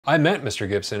I met Mr.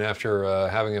 Gibson after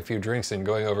having a few drinks and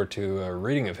going over to a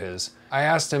reading of his. I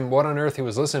asked him what on earth he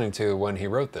was listening to when he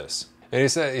wrote this. And he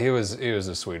said he was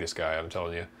the sweetest guy, I'm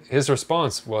telling you. His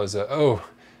response was, oh,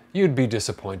 you'd be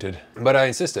disappointed. But I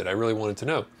insisted, I really wanted to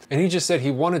know. And he just said he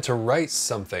wanted to write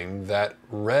something that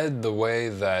read the way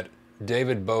that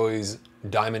David Bowie's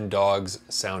Diamond Dogs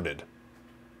sounded.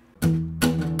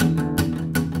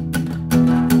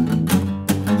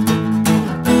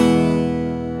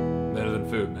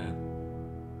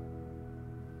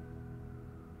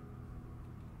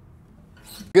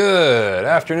 Good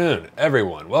afternoon,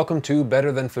 everyone. Welcome to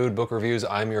Better Than Food Book Reviews.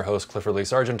 I'm your host, Clifford Lee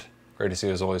Sargent. Great to see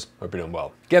you as always. Hope you're doing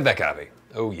well. Get that copy.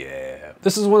 Oh yeah.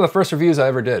 This is one of the first reviews I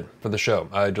ever did for the show.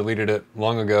 I deleted it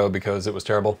long ago because it was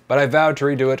terrible, but I vowed to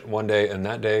redo it one day, and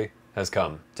that day has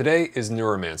come. Today is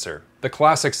Neuromancer, the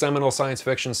classic seminal science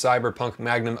fiction cyberpunk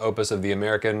magnum opus of the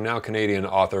American, now Canadian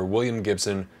author William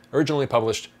Gibson, originally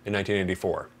published in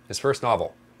 1984. His first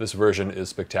novel. This version is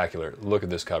spectacular. Look at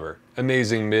this cover.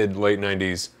 Amazing mid-late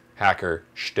 90s hacker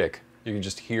shtick. You can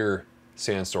just hear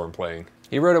Sandstorm playing.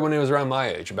 He wrote it when he was around my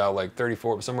age, about like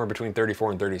 34, somewhere between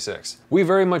 34 and 36. We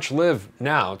very much live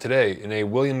now, today, in a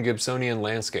William Gibsonian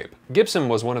landscape. Gibson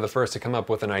was one of the first to come up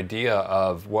with an idea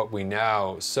of what we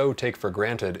now so take for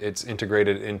granted. It's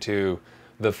integrated into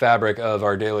the fabric of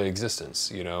our daily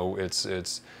existence. You know,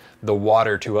 it's the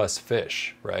water to us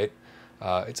fish, right?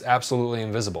 It's absolutely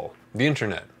invisible. The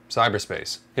internet,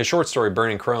 cyberspace. His short story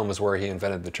Burning Chrome was where he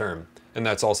invented the term, and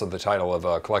that's also the title of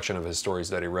a collection of his stories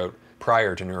that he wrote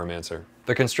prior to Neuromancer.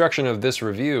 The construction of this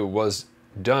review was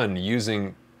done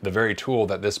using the very tool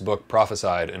that this book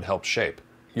prophesied and helped shape.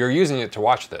 You're using it to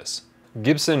watch this.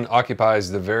 Gibson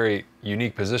occupies the very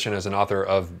unique position as an author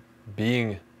of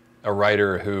being a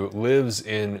writer who lives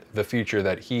in the future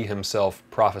that he himself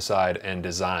prophesied and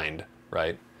designed,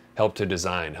 right? Helped to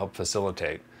design, helped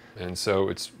facilitate. And so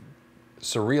it's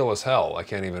surreal as hell, I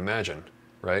can't even imagine,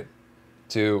 right?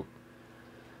 To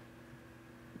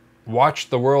watch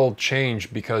the world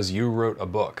change because you wrote a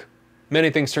book.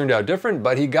 Many things turned out different,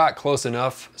 but he got close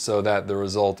enough so that the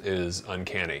result is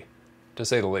uncanny, to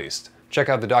say the least. Check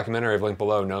out the documentary I've linked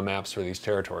below, No Maps for These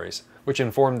Territories, which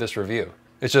informed this review.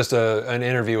 It's just an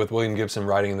interview with William Gibson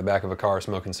riding in the back of a car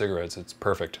smoking cigarettes. It's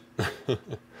perfect.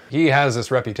 He has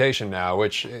this reputation now,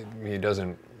 which he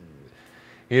doesn't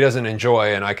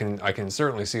enjoy, and I can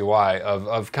certainly see why,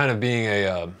 of kind of being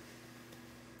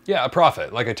a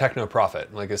prophet, like a techno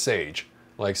prophet, like a sage,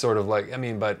 like sort of like, I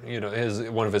mean, but you know,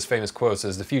 one of his famous quotes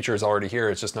is, "The future is already here,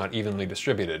 it's just not evenly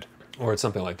distributed," or it's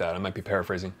something like that. I might be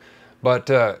paraphrasing, but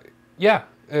yeah,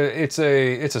 it's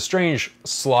a strange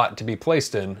slot to be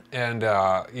placed in, and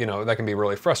you know, that can be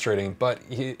really frustrating. But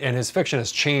his fiction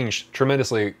has changed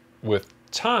tremendously with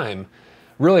time.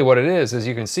 Really what it is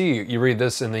you can see, you read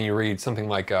this and then you read something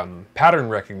like Pattern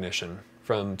Recognition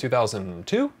from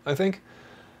 2002, I think.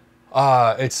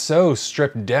 It's so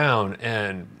stripped down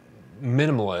and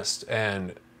minimalist,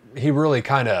 and he really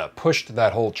kind of pushed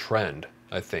that whole trend,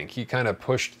 I think. He kind of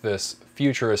pushed this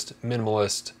futurist,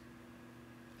 minimalist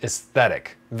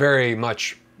aesthetic. Very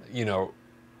much, you know,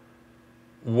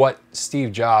 what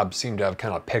Steve Jobs seemed to have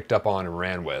kind of picked up on and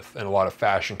ran with, and a lot of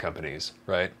fashion companies,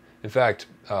 right? In fact,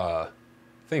 I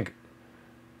think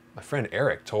my friend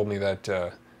Eric told me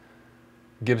that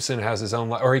Gibson has his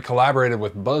own, or he collaborated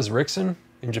with Buzz Rickson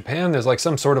in Japan. There's like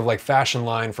some sort of like fashion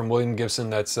line from William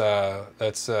Gibson that's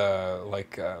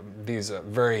like these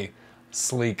very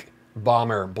sleek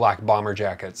black bomber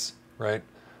jackets, right?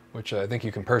 Which I think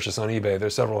you can purchase on eBay. They're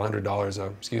several $100s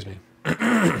though, excuse me.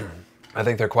 I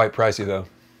think they're quite pricey though.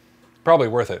 Probably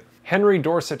worth it. Henry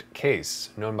Dorset Case,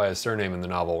 known by his surname in the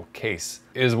novel Case,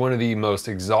 is one of the most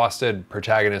exhausted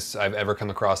protagonists I've ever come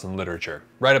across in literature.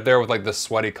 Right up there with like the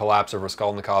sweaty collapse of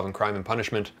Raskolnikov in Crime and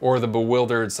Punishment, or the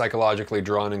bewildered, psychologically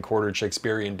drawn and quartered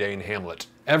Shakespearean Dane Hamlet.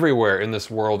 Everywhere in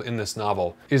this world, in this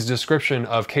novel, is description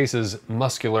of Case's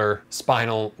muscular,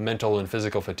 spinal, mental, and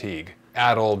physical fatigue.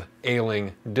 Addled,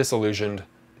 ailing, disillusioned,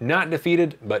 not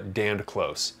defeated, but damned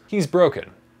close. He's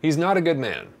broken. He's not a good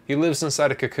man. He lives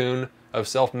inside a cocoon of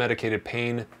self-medicated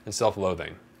pain and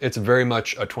self-loathing. It's very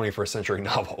much a 21st century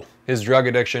novel. His drug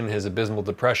addiction, his abysmal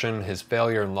depression, his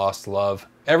failure and lost love,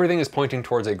 everything is pointing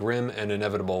towards a grim and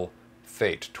inevitable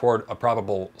fate, toward a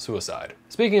probable suicide.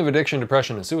 Speaking of addiction,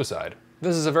 depression, and suicide,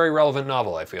 this is a very relevant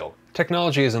novel, I feel.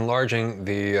 Technology is enlarging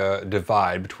the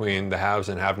divide between the haves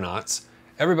and have-nots.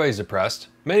 Everybody's depressed.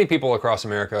 Many people across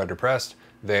America are depressed.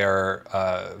 They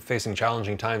are facing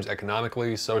challenging times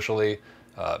economically, socially,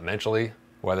 mentally,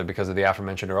 whether because of the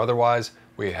aforementioned or otherwise.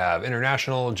 We have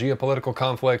international geopolitical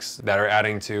conflicts that are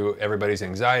adding to everybody's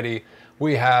anxiety.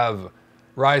 We have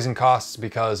rising costs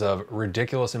because of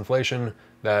ridiculous inflation,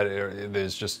 that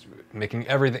is just making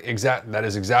everything that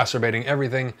is exacerbating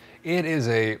everything. It is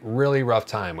a really rough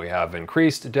time. We have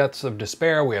increased deaths of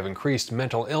despair, we have increased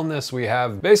mental illness, we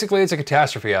have, basically it's a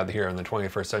catastrophe out here in the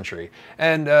 21st century.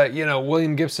 And you know,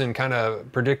 William Gibson kind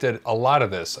of predicted a lot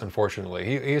of this,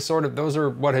 unfortunately. He sort of, those are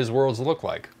what his worlds look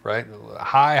like, right?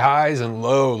 High highs and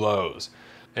low lows.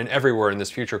 And everywhere in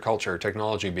this future culture,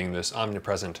 technology being this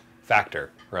omnipresent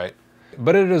factor, right?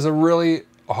 But it is a really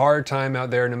hard time out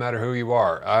there no matter who you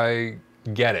are. I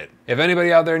get it. If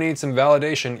anybody out there needs some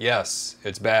validation, yes,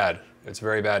 it's bad. It's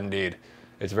very bad indeed.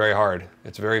 It's very hard.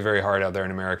 It's very, very hard out there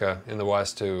in America, in the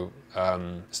West, to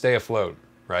stay afloat,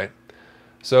 right?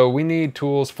 So we need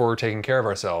tools for taking care of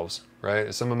ourselves,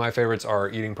 right? Some of my favorites are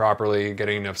eating properly,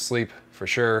 getting enough sleep, for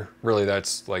sure. Really,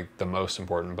 that's like the most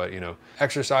important, but you know,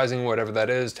 exercising, whatever that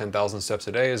is, 10,000 steps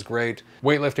a day is great.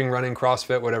 Weightlifting, running,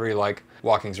 CrossFit, whatever you like.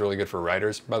 Walking's really good for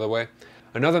writers, by the way.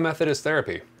 Another method is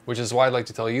therapy, which is why I'd like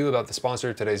to tell you about the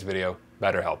sponsor of today's video,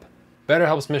 BetterHelp.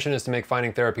 BetterHelp's mission is to make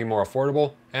finding therapy more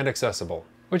affordable and accessible,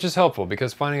 which is helpful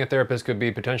because finding a therapist could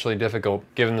be potentially difficult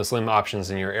given the slim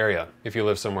options in your area. If you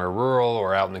live somewhere rural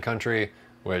or out in the country,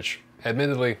 which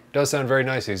admittedly does sound very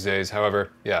nice these days. However,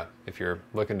 yeah, if you're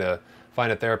looking to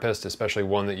find a therapist, especially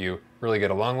one that you really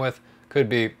get along with, could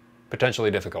be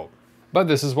potentially difficult. But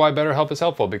this is why BetterHelp is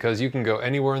helpful, because you can go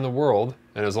anywhere in the world,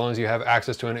 and as long as you have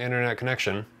access to an internet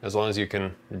connection, as long as you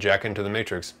can jack into the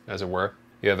matrix, as it were,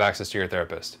 you have access to your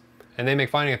therapist. And they make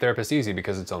finding a therapist easy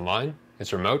because it's online,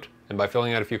 it's remote, and by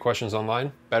filling out a few questions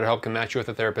online, BetterHelp can match you with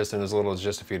a therapist in as little as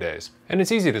just a few days. And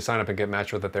it's easy to sign up and get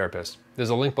matched with a therapist. There's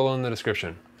a link below in the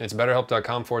description. It's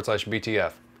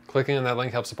betterhelp.com/BTF. Clicking on that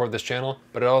link helps support this channel,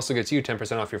 but it also gets you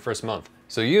 10% off your first month.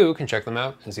 So you can check them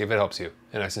out and see if it helps you,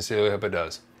 and I sincerely hope it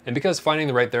does. And because finding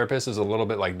the right therapist is a little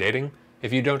bit like dating,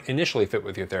 if you don't initially fit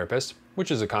with your therapist,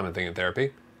 which is a common thing in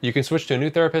therapy, you can switch to a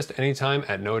new therapist anytime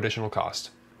at no additional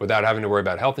cost, without having to worry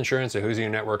about health insurance or who's in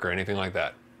your network or anything like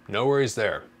that. No worries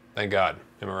there. Thank God.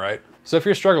 Am I right? So if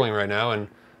you're struggling right now, and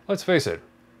let's face it,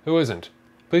 who isn't?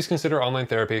 Please consider online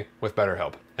therapy with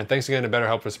BetterHelp. And thanks again to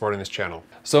BetterHelp for supporting this channel.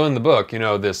 So in the book, you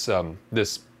know, this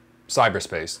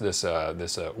cyberspace,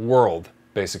 this world,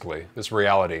 basically, this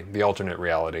reality, the alternate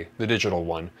reality, the digital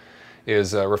one,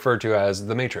 is referred to as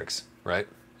the Matrix, right?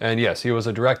 And yes, he was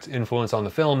a direct influence on the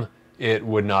film. It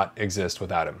would not exist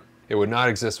without him. It would not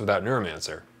exist without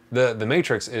Neuromancer. The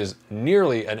Matrix is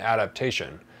nearly an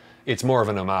adaptation. It's more of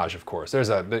an homage, of course. There's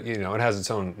you know, it has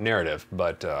its own narrative,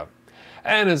 but,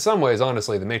 and in some ways,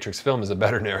 honestly, the Matrix film is a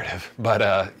better narrative.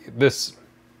 But this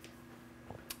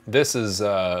is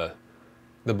the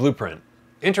blueprint.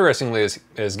 Interestingly,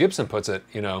 as Gibson puts it,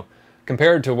 you know,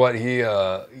 compared to what he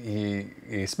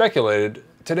speculated,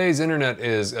 today's internet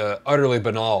is utterly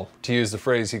banal, to use the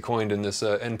phrase he coined in this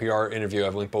NPR interview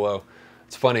I've linked below.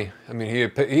 It's funny. I mean,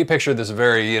 he pictured this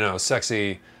very, you know,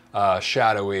 sexy,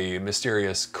 shadowy,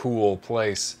 mysterious, cool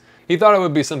place. He thought it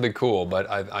would be something cool, but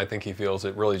I think he feels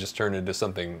it really just turned into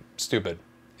something stupid.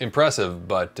 Impressive,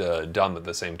 but dumb at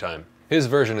the same time. His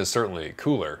version is certainly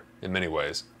cooler in many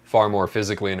ways. Far more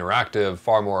physically interactive,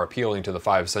 far more appealing to the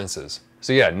five senses.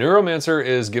 So yeah, Neuromancer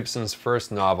is Gibson's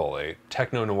first novel, a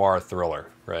techno-noir thriller,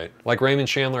 right? Like Raymond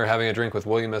Chandler having a drink with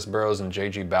William S. Burroughs and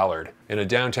J.G. Ballard in a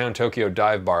downtown Tokyo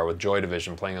dive bar with Joy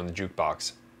Division playing on the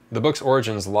jukebox. The book's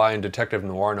origins lie in detective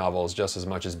noir novels just as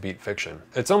much as beat fiction.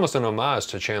 It's almost an homage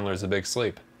to Chandler's The Big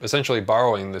Sleep, essentially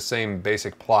borrowing the same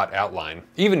basic plot outline.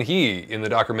 Even he, in the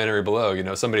documentary below, you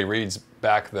know, somebody reads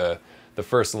back the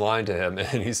first line to him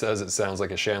and he says it sounds like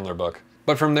a Chandler book.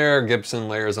 But from there, Gibson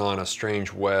layers on a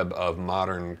strange web of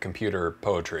modern computer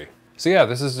poetry. So yeah,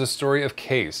 this is the story of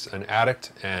Case, an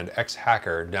addict and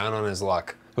ex-hacker down on his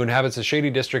luck, who inhabits a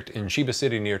shady district in Chiba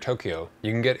City near Tokyo.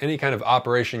 You can get any kind of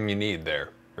operation you need there,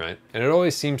 right? And it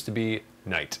always seems to be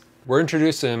night. We're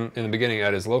introduced to him in the beginning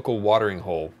at his local watering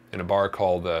hole in a bar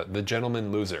called the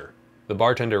Gentleman Loser. The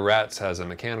bartender Rats has a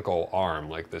mechanical arm,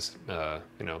 like this,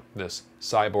 you know, this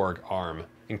cyborg arm,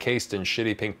 encased in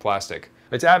shitty pink plastic.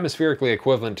 It's atmospherically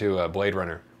equivalent to Blade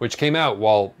Runner, which came out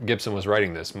while Gibson was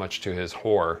writing this, much to his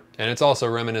horror. And it's also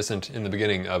reminiscent in the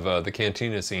beginning of the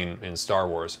cantina scene in Star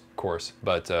Wars, of course.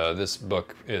 But this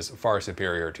book is far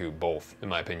superior to both, in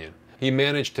my opinion. He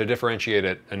managed to differentiate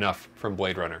it enough from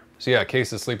Blade Runner. So yeah,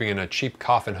 Case is sleeping in a cheap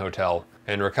coffin hotel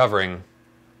and recovering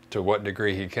to what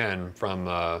degree he can from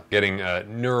getting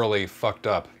neurally fucked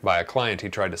up by a client he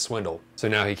tried to swindle. So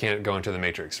now he can't go into the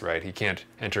Matrix, right? He can't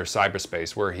enter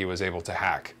cyberspace where he was able to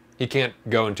hack. He can't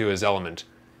go into his element.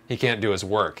 He can't do his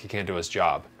work. He can't do his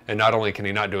job. And not only can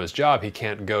he not do his job, he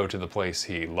can't go to the place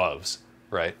he loves,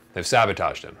 right? They've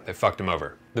sabotaged him. They've fucked him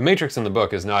over. The Matrix in the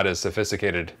book is not as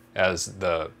sophisticated as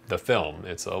the film.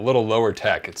 It's a little lower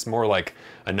tech. It's more like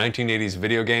a 1980s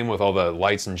video game with all the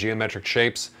lights and geometric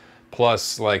shapes,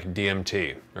 plus like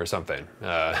DMT or something.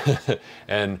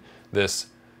 And this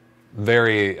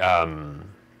very,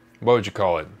 what would you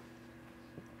call it?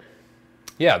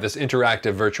 Yeah, this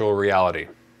interactive virtual reality.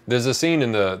 There's a scene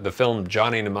in the film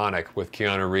Johnny Mnemonic with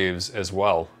Keanu Reeves as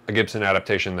well, a Gibson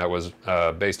adaptation that was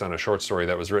based on a short story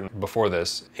that was written before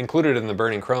this, included in the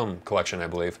Burning Chrome collection, I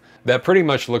believe, that pretty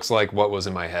much looks like what was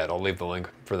in my head. I'll leave the link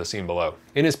for the scene below.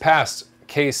 In his past,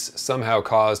 Case somehow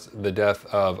caused the death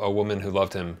of a woman who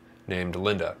loved him named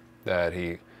Linda, that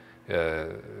he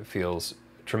feels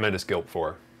tremendous guilt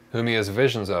for, whom he has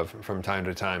visions of from time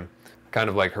to time, kind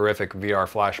of like horrific VR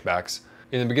flashbacks.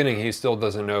 In the beginning, he still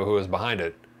doesn't know who is behind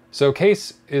it. So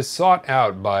Case is sought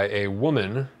out by a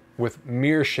woman with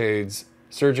mirror shades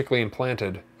surgically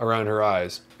implanted around her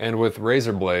eyes, and with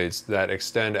razor blades that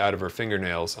extend out of her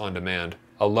fingernails on demand.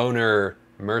 A loner,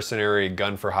 mercenary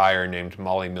gun for hire named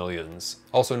Molly Millions,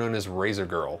 also known as Razor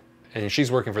Girl. And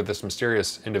she's working for this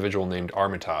mysterious individual named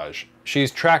Armitage.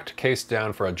 She's tracked Case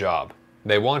down for a job.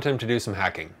 They want him to do some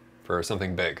hacking for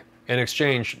something big. In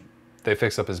exchange, they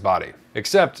fix up his body.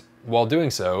 Except, while doing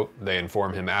so, they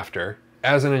inform him after,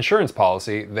 as an insurance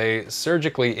policy, they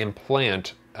surgically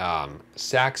implant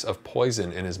sacks of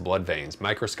poison in his blood veins,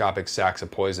 microscopic sacks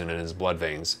of poison in his blood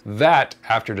veins. That,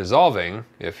 after dissolving,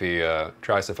 if he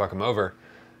tries to fuck him over,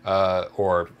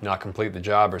 or not complete the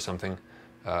job or something,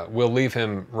 will leave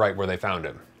him right where they found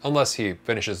him. Unless he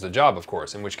finishes the job, of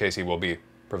course, in which case he will be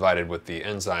provided with the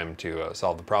enzyme to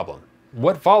solve the problem.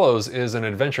 What follows is an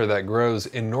adventure that grows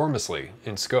enormously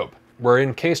in scope,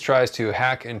 wherein Case tries to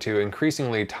hack into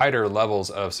increasingly tighter levels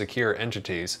of secure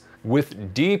entities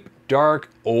with deep, dark,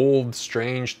 old,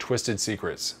 strange, twisted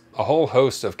secrets. A whole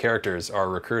host of characters are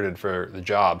recruited for the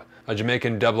job. A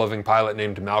Jamaican dub-loving pilot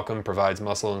named Malcolm provides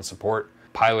muscle and support,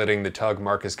 piloting the tug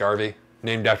Marcus Garvey,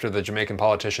 named after the Jamaican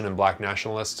politician and black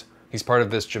nationalist. He's part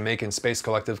of this Jamaican space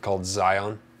collective called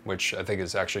Zion, which I think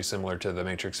is actually similar to the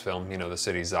Matrix film, you know, the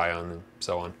city Zion and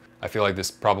so on. I feel like this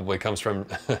probably comes from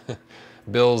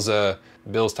Bill's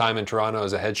time in Toronto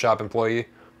as a head shop employee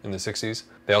in the 60s.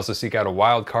 They also seek out a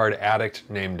wild card addict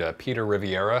named Peter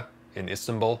Riviera in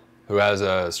Istanbul, who has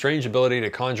a strange ability to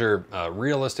conjure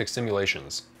realistic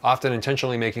simulations, often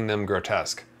intentionally making them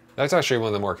grotesque. That's actually one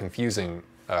of the more confusing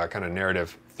kind of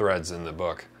narrative threads in the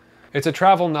book. It's a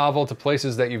travel novel to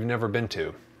places that you've never been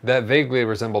to, that vaguely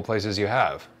resemble places you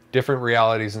have, different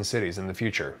realities and cities in the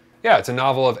future. Yeah, it's a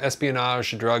novel of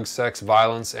espionage, drugs, sex,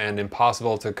 violence, and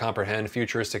impossible to comprehend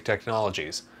futuristic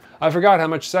technologies. I forgot how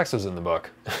much sex was in the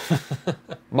book.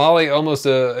 Molly almost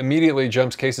immediately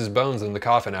jumps Case's bones in the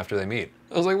coffin after they meet.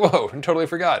 I was like, whoa, I totally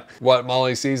forgot. What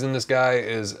Molly sees in this guy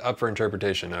is up for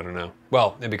interpretation, I don't know.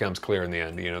 Well, it becomes clear in the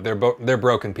end, you know, they're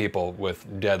broken people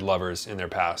with dead lovers in their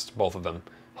past, both of them.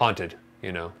 Haunted,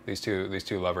 you know, these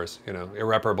two lovers, you know,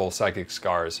 irreparable psychic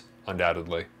scars,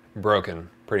 undoubtedly. Broken,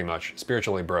 pretty much,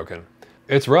 spiritually broken.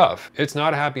 It's rough. It's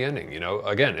not a happy ending, you know.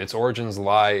 Again, its origins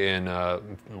lie in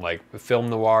like film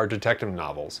noir detective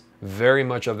novels. Very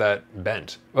much of that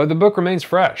bent. But the book remains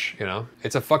fresh, you know.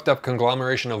 It's a fucked up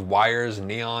conglomeration of wires,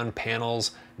 neon,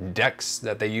 panels, decks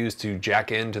that they use to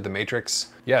jack into the Matrix.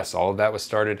 Yes, all of that was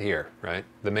started here, right?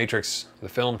 The Matrix, the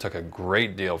film, took a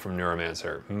great deal from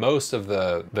Neuromancer. Most of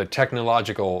the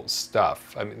technological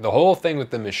stuff, I mean, the whole thing with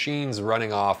the machines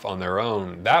running off on their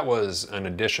own, that was an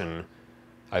addition,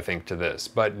 I think, to this.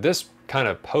 But this kind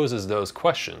of poses those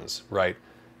questions, right?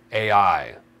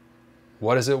 AI,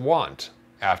 what does it want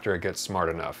after it gets smart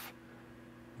enough?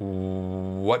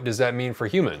 What does that mean for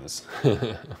humans?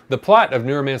 The plot of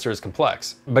Neuromancer is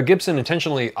complex, but Gibson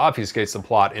intentionally obfuscates the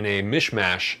plot in a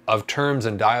mishmash of terms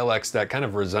and dialects that kind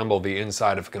of resemble the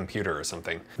inside of a computer or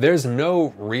something. There's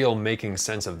no real making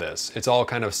sense of this. It's all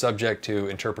kind of subject to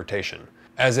interpretation.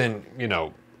 As in, you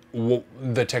know,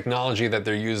 the technology that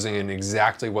they're using and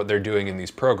exactly what they're doing in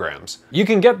these programs. You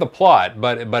can get the plot,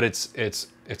 but it's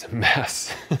a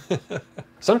mess.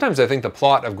 Sometimes I think the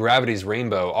plot of Gravity's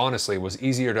Rainbow, honestly, was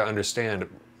easier to understand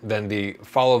than the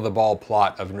follow-the-ball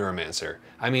plot of Neuromancer.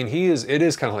 I mean, it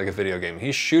is kind of like a video game.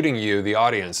 He's shooting you, the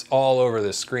audience, all over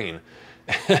the screen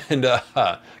and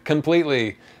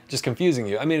completely just confusing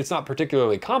you. I mean, it's not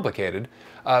particularly complicated.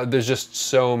 There's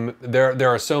just there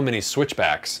are so many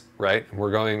switchbacks, right? We're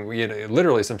going, you know,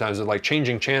 literally sometimes it's like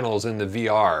changing channels in the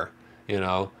VR, you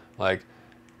know, like,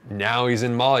 now he's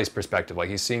in Molly's perspective, like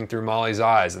he's seeing through Molly's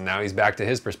eyes, and now he's back to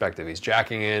his perspective. He's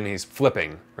jacking in, he's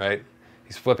flipping, right?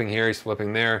 He's flipping here, he's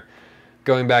flipping there,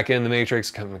 going back in the Matrix,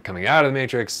 coming out of the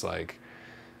Matrix, like,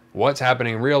 What's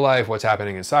happening in real life, what's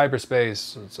happening in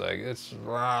cyberspace. It's like,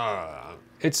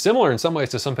 it's similar in some ways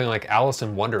to something like Alice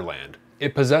in Wonderland.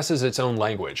 It possesses its own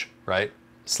language, right?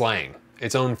 Slang,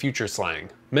 its own future slang,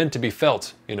 meant to be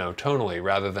felt, tonally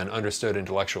rather than understood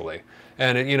intellectually.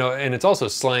 And and it's also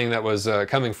slang that was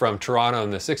coming from Toronto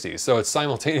in the 60s. So it's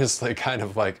simultaneously kind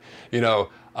of like,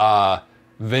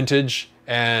 vintage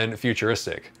and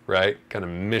futuristic, right? Kind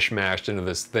of mishmashed into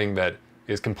this thing that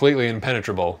is completely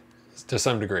impenetrable to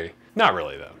some degree. Not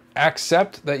really though.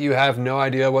 Accept that you have no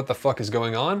idea what the fuck is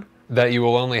going on, that you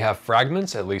will only have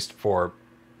fragments, at least for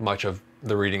much of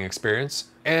the reading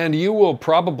experience, and you will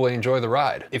probably enjoy the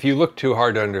ride. If you look too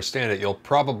hard to understand it, you'll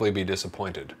probably be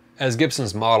disappointed. As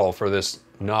Gibson's model for this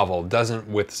novel doesn't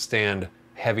withstand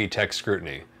heavy text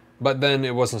scrutiny, but then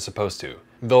it wasn't supposed to.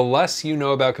 The less you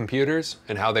know about computers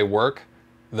and how they work,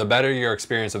 the better your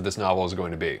experience of this novel is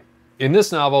going to be. In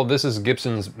this novel, this is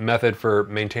Gibson's method for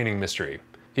maintaining mystery.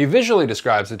 He visually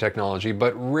describes the technology,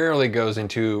 but rarely goes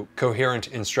into coherent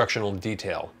instructional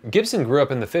detail. Gibson grew up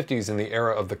in the 50s in the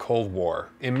era of the Cold War,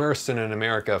 immersed in an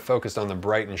America focused on the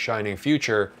bright and shining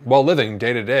future, while living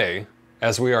day to day,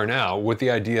 as we are now, with the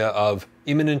idea of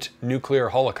imminent nuclear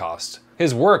holocaust.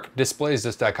 His work displays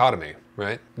this dichotomy,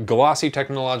 right? Glossy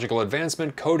technological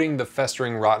advancement coating the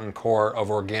festering rotten core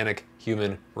of organic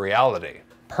human reality.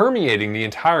 Permeating the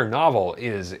entire novel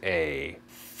is a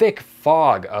thick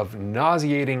fog of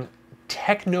nauseating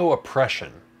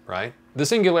techno-oppression, right? The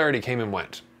singularity came and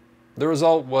went. The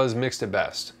result was mixed at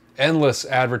best. Endless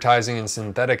advertising and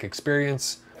synthetic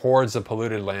experience, hordes of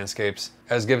polluted landscapes.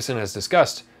 As Gibson has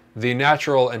discussed, the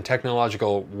natural and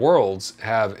technological worlds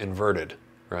have inverted,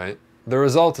 right? The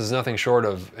result is nothing short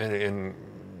of, in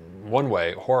one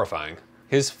way, horrifying.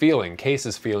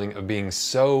 Case's feeling of being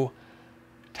so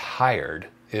tired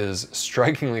is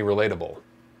strikingly relatable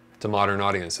to modern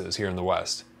audiences here in the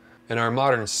West. And our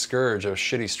modern scourge of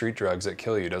shitty street drugs that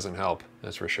kill you doesn't help,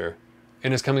 that's for sure.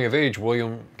 In his coming of age,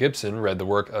 William Gibson read the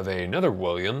work of another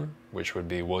William, which would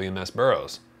be William S.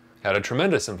 Burroughs. Had a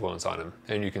tremendous influence on him,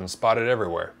 and you can spot it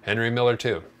everywhere. Henry Miller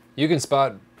too. You can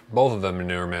spot both of them in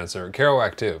Neuromancer.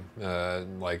 Kerouac too,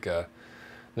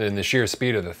 in the sheer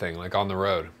speed of the thing, like on the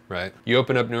road, right? You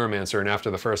open up Neuromancer and after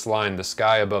the first line, the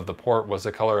sky above the port was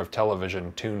the color of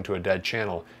television tuned to a dead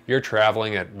channel. You're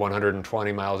traveling at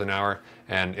 120 miles an hour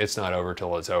and it's not over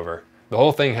till it's over. The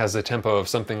whole thing has the tempo of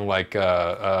something like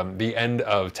the end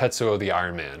of Tetsuo the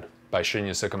Iron Man by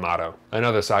Shinya Tsukamoto.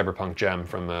 Another cyberpunk gem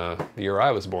from the year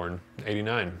I was born,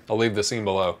 89. I'll leave the scene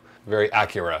below. Very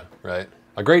Acura, right?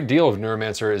 A great deal of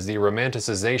Neuromancer is the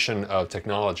romanticization of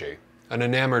technology. An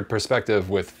enamored perspective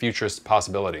with futurist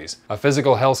possibilities. A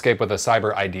physical hellscape with a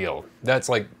cyber ideal. That's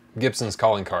like Gibson's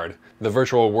calling card. The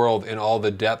virtual world in all the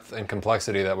depth and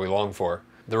complexity that we long for.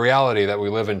 The reality that we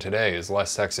live in today is less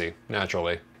sexy,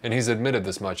 naturally. And he's admitted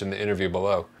this much in the interview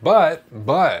below. But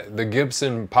the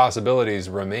Gibson possibilities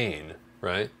remain,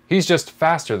 right? He's just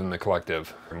faster than the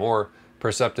collective. More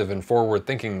perceptive and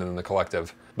forward-thinking than the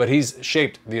collective. But he's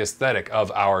shaped the aesthetic of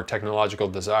our technological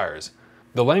desires.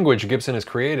 The language Gibson has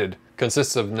created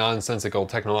consists of nonsensical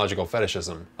technological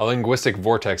fetishism, a linguistic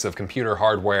vortex of computer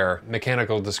hardware,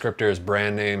 mechanical descriptors,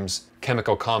 brand names,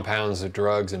 chemical compounds,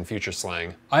 drugs, and future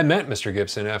slang. I met Mr.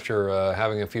 Gibson after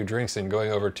having a few drinks and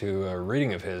going over to a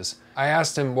reading of his. I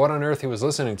asked him what on earth he was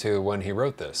listening to when he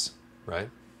wrote this, right?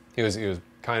 He was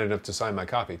kind enough to sign my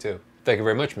copy too. Thank you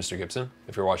very much, Mr. Gibson,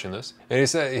 if you're watching this. And he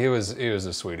said he was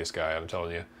the sweetest guy, I'm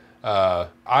telling you.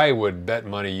 I would bet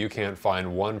money you can't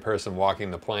find one person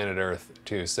walking the planet Earth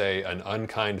to say an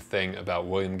unkind thing about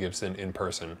William Gibson in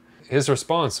person. His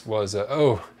response was,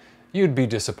 oh, you'd be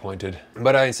disappointed.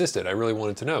 But I insisted, I really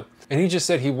wanted to know. And he just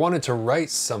said he wanted to write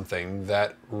something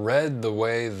that read the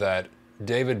way that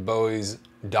David Bowie's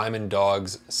Diamond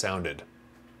Dogs sounded.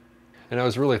 And I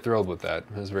was really thrilled with that.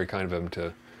 It was very kind of him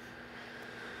to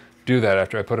do that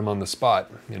after I put him on the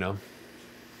spot, you know.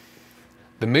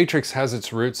 The Matrix has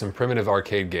its roots in primitive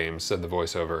arcade games, said the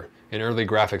voiceover, in early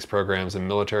graphics programs and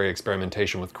military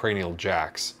experimentation with cranial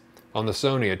jacks. On the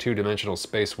Sony, a two-dimensional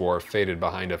space war faded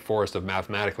behind a forest of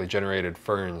mathematically generated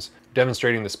ferns,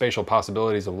 demonstrating the spatial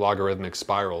possibilities of logarithmic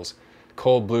spirals.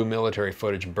 Cold blue military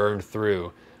footage burned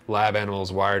through, lab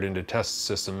animals wired into test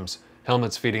systems,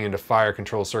 helmets feeding into fire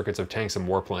control circuits of tanks and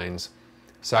warplanes.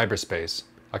 Cyberspace,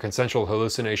 a consensual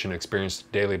hallucination experienced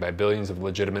daily by billions of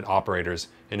legitimate operators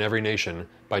in every nation,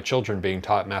 by children being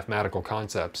taught mathematical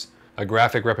concepts. A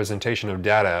graphic representation of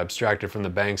data abstracted from the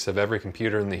banks of every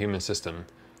computer in the human system.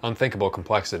 Unthinkable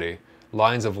complexity.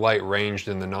 Lines of light ranged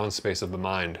in the non-space of the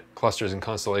mind, clusters and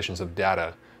constellations of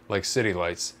data, like city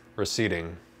lights,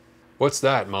 receding. What's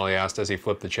that? Molly asked as he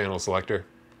flipped the channel selector.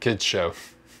 Kids show.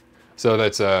 So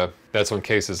that's when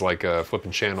Case is like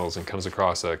flipping channels and comes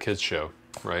across a kids show,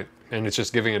 right? And it's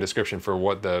just giving a description for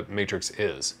what the Matrix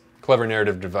is. Clever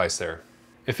narrative device there.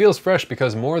 It feels fresh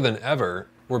because more than ever,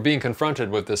 we're being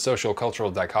confronted with this social-cultural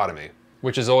dichotomy,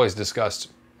 which is always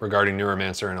discussed regarding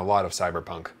Neuromancer and a lot of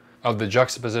cyberpunk, of the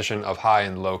juxtaposition of high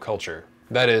and low culture.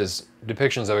 That is,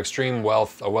 depictions of extreme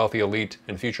wealth, a wealthy elite,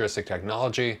 and futuristic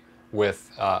technology with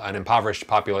an impoverished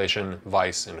population,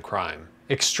 vice, and crime.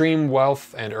 Extreme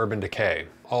wealth and urban decay,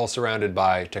 all surrounded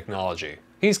by technology.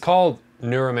 He's called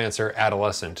Neuromancer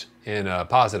adolescent in a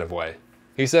positive way.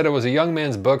 He said it was a young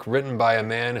man's book written by a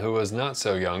man who was not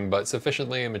so young but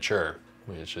sufficiently immature,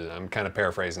 which I'm kind of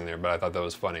paraphrasing there, but I thought that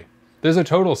was funny. There's a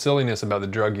total silliness about the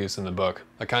drug use in the book,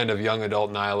 a kind of young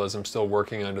adult nihilism still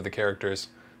working under the characters,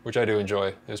 which I do enjoy.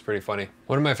 It was pretty funny.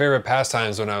 One of my favorite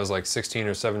pastimes when I was like 16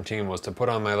 or 17 was to put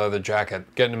on my leather jacket,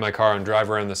 get into my car and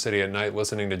drive around the city at night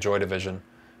listening to Joy Division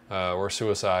or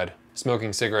Suicide,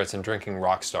 smoking cigarettes and drinking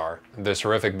Rockstar, this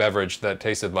horrific beverage that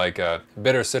tasted like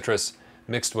bitter citrus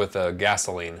mixed with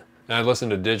gasoline. And I'd listen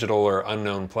to Digital or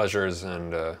Unknown Pleasures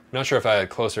and not sure if I had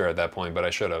Closer at that point, but I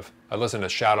should have. I'd listen to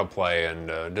Shadow Play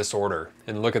and Disorder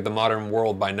and look at the modern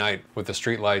world by night with the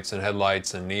streetlights and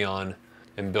headlights and neon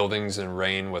and buildings and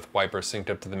rain with wipers synced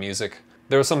up to the music.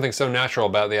 There was something so natural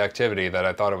about the activity that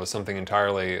I thought it was something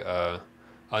entirely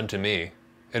unto me.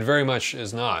 It very much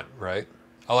is not, right?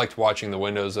 I liked watching the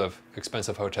windows of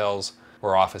expensive hotels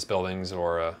or office buildings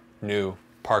or new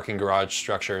parking garage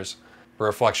structures,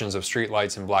 reflections of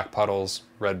streetlights in black puddles,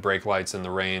 red brake lights in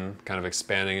the rain, kind of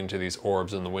expanding into these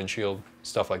orbs in the windshield,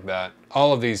 stuff like that.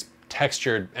 All of these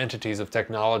textured entities of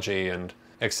technology and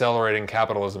accelerating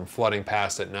capitalism flooding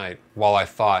past at night while I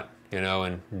thought, you know,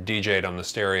 and DJ'd on the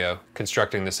stereo,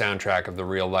 constructing the soundtrack of the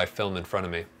real-life film in front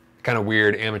of me. Kind of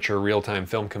weird amateur real-time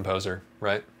film composer,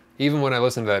 right? Even when I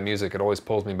listen to that music, it always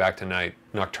pulls me back to night.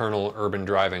 Nocturnal urban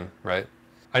driving, right?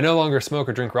 I no longer smoke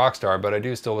or drink Rockstar, but I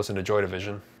do still listen to Joy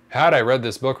Division. Had I read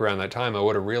this book around that time, I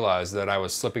would have realized that I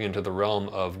was slipping into the realm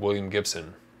of William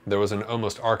Gibson. There was an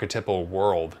almost archetypal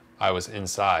world I was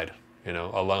inside, you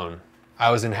know, alone. I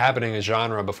was inhabiting a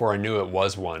genre before I knew it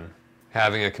was one,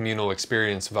 having a communal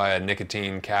experience via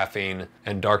nicotine, caffeine,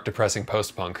 and dark depressing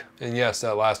post-punk. And yes,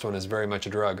 that last one is very much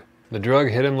a drug. The drug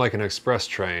hit him like an express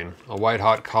train, a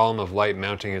white-hot column of light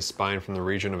mounting his spine from the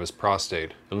region of his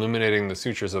prostate, illuminating the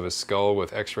sutures of his skull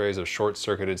with x-rays of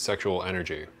short-circuited sexual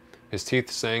energy. His teeth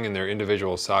sang in their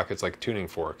individual sockets like tuning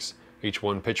forks, each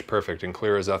one pitch-perfect and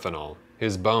clear as ethanol.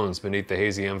 His bones, beneath the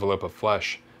hazy envelope of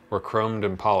flesh, were chromed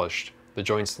and polished, the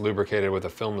joints lubricated with a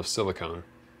film of silicone.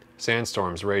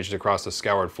 Sandstorms raged across the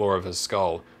scoured floor of his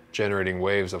skull, generating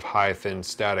waves of high, thin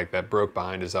static that broke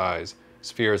behind his eyes,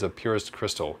 spheres of purest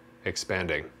crystal,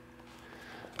 expanding.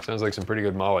 Sounds like some pretty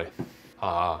good Molly.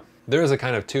 There is a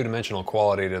kind of two-dimensional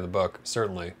quality to the book,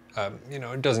 certainly. You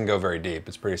know, it doesn't go very deep,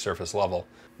 it's pretty surface level.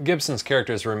 Gibson's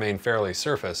characters remain fairly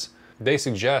surface. They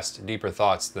suggest deeper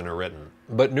thoughts than are written.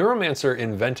 But Neuromancer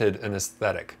invented an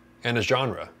aesthetic and a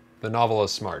genre. The novel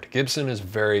is smart. Gibson is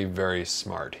very, very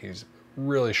smart. He's a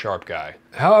really sharp guy.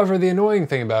 However, the annoying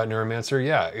thing about Neuromancer,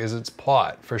 yeah, is its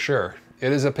plot, for sure.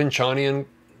 It is a Pynchonian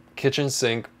kitchen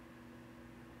sink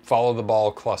follow the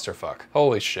ball clusterfuck.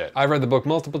 Holy shit. I've read the book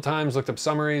multiple times, looked up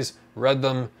summaries, read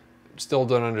them, still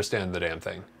don't understand the damn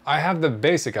thing. I have the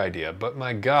basic idea, but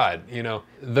my god, you know,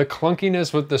 the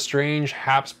clunkiness with the strange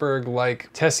Habsburg-like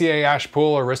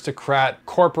Tessier-Ashpool aristocrat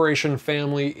corporation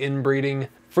family inbreeding,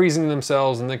 freezing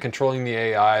themselves and then controlling the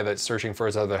AI that's searching for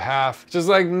its other half. Just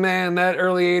like, man, that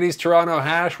early 80s Toronto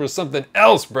hash was something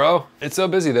else, bro. It's so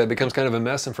busy that it becomes kind of a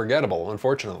mess and forgettable,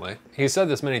 unfortunately. He said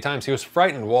this many times. He was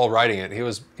frightened while writing it. He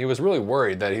was really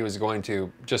worried that he was going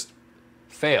to just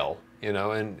fail, you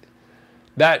know, and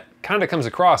that kind of comes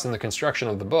across in the construction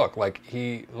of the book. Like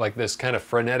this kind of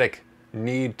frenetic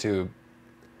need to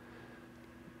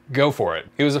go for it.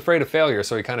 He was afraid of failure,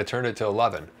 so he kind of turned it to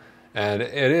 11. And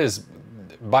it is,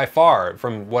 by far,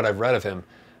 from what I've read of him,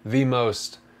 the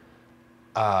most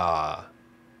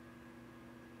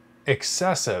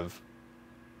excessive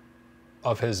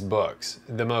of his books.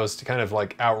 The most kind of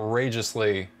like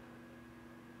outrageously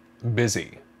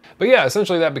busy. But yeah,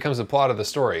 essentially that becomes the plot of the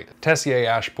story.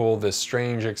 Tessier-Ashpool, this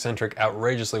strange, eccentric,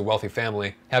 outrageously wealthy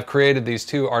family, have created these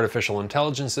two artificial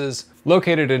intelligences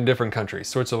located in different countries,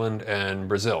 Switzerland and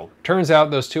Brazil. Turns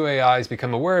out those two AIs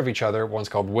become aware of each other. One's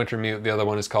called Wintermute, the other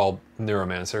one is called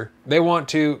Neuromancer. They want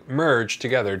to merge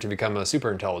together to become a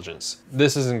superintelligence.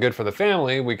 This isn't good for the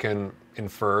family, we can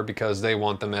infer, because they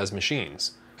want them as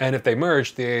machines. And if they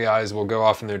merge, the AIs will go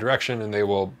off in their direction and they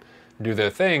will do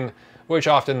their thing, which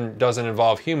often doesn't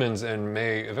involve humans and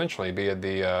may eventually be at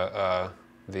the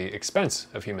expense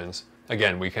of humans.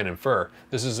 Again, we can infer.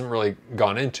 This isn't really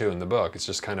gone into in the book. It's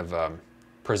just kind of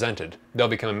presented. They'll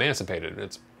become emancipated.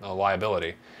 It's a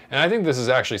liability. And I think this is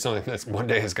actually something that one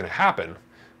day is going to happen,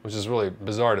 which is really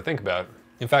bizarre to think about.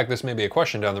 In fact, this may be a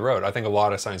question down the road. I think a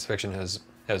lot of science fiction has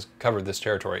covered this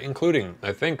territory, including,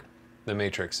 I think, The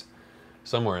Matrix,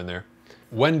 somewhere in there.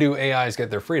 When do AIs get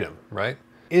their freedom, right?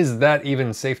 Is that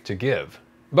even safe to give?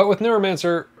 But with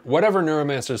Neuromancer, whatever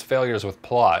Neuromancer's failures with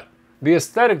plot, the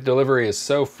aesthetic delivery is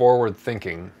so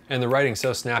forward-thinking, and the writing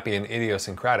so snappy and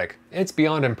idiosyncratic, it's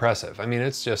beyond impressive. I mean,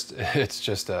 it's just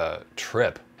a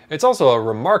trip. It's also a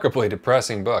remarkably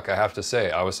depressing book, I have to say.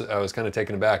 I was kind of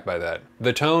taken aback by that.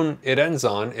 The tone it ends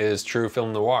on is true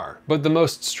film noir. But the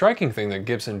most striking thing that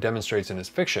Gibson demonstrates in his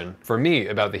fiction, for me,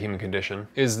 about the human condition,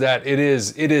 is that it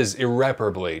is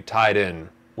irreparably tied in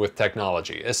with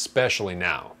technology, especially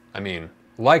now. I mean,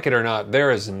 like it or not, there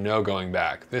is no going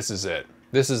back. This is it.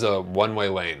 This is a one-way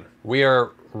lane. We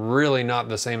are really not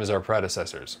the same as our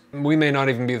predecessors. We may not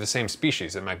even be the same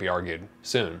species, it might be argued,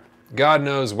 soon. God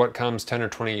knows what comes 10 or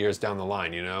 20 years down the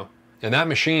line, you know? And that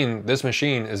machine, this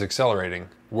machine, is accelerating.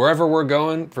 Wherever we're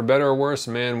going, for better or worse,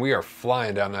 man, we are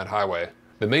flying down that highway.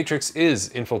 The Matrix is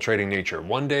infiltrating nature.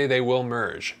 One day they will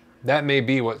merge. That may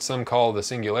be what some call the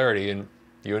singularity, and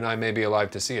you and I may be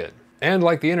alive to see it. And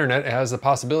like the internet, it has the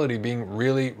possibility of being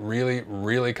really, really,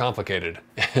 really complicated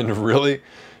and really,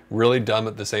 really dumb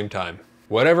at the same time.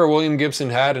 Whatever William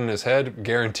Gibson had in his head,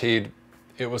 guaranteed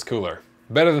it was cooler.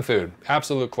 Better Than Food,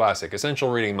 absolute classic,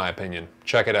 essential reading in my opinion.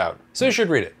 Check it out. So you should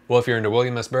read it. Well, if you're into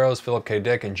William S. Burroughs, Philip K.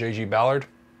 Dick, and J.G. Ballard,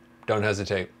 don't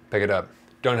hesitate, pick it up.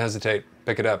 Don't hesitate,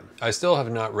 pick it up. I still have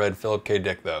not read Philip K.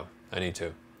 Dick though. I need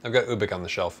to. I've got Ubik on the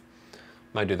shelf.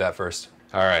 Might do that first.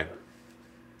 All right.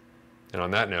 And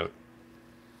on that note,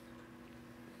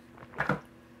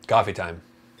 coffee time.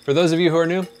 For those of you who are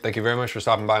new, thank you very much for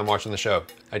stopping by and watching the show.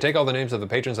 I take all the names of the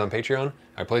patrons on Patreon,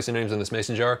 I place the names in this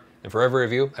mason jar, and for every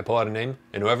review, I pull out a name,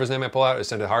 and whoever's name I pull out is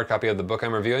sent a hard copy of the book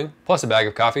I'm reviewing, plus a bag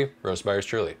of coffee, roasted by yours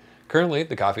truly. Currently,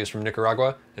 the coffee is from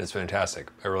Nicaragua, and it's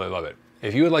fantastic. I really love it.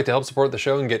 If you would like to help support the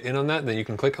show and get in on that, then you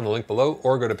can click on the link below,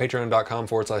 or go to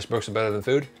patreon.com/books are better than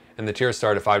food, and the tiers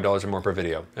start at $5 or more per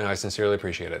video, and I sincerely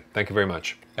appreciate it. Thank you very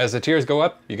much. As the tiers go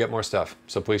up, you get more stuff,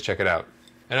 so please check it out.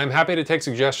 And I'm happy to take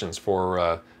suggestions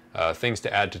for things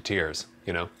to add to tiers,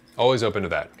 you know, always open to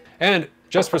that. And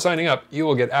just for signing up, you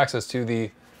will get access to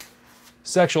the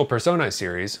Sexual Personae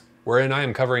series, wherein I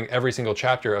am covering every single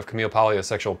chapter of Camille Paglia's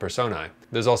Sexual Personae.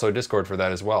 There's also a Discord for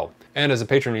that as well. And as a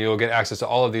patron, you will get access to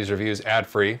all of these reviews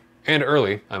ad-free, and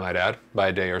early, I might add, by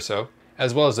a day or so,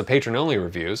 as well as the patron-only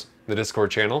reviews, the Discord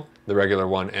channel, the regular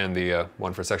one and the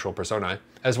one for Sexual Personae,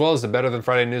 as well as the Better Than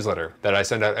Friday newsletter that I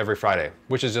send out every Friday,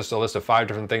 which is just a list of 5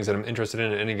 different things that I'm interested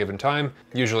in at any given time.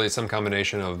 Usually it's some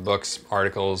combination of books,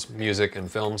 articles, music,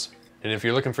 and films. And if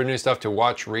you're looking for new stuff to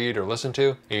watch, read, or listen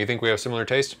to, and you think we have similar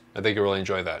taste, I think you'll really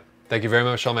enjoy that. Thank you very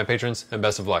much to all my patrons, and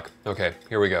best of luck. Okay,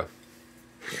 here we go.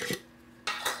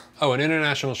 Oh, and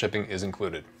international shipping is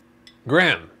included.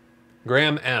 Graham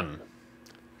M.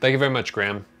 Thank you very much,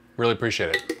 Graham. Really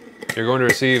appreciate it. You're going to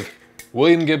receive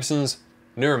William Gibson's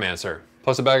Neuromancer,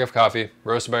 plus a bag of coffee,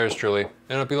 roasted by yours truly,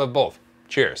 and I hope you love both.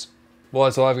 Cheers. Well,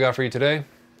 that's all I've got for you today.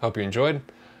 Hope you enjoyed.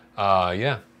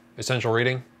 Yeah, essential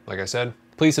reading, like I said.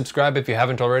 Please subscribe if you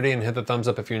haven't already, and hit the thumbs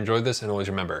up if you enjoyed this, and always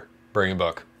remember, bring a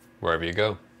book wherever you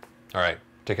go. All right,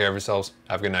 take care of yourselves.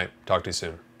 Have a good night. Talk to you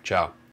soon. Ciao.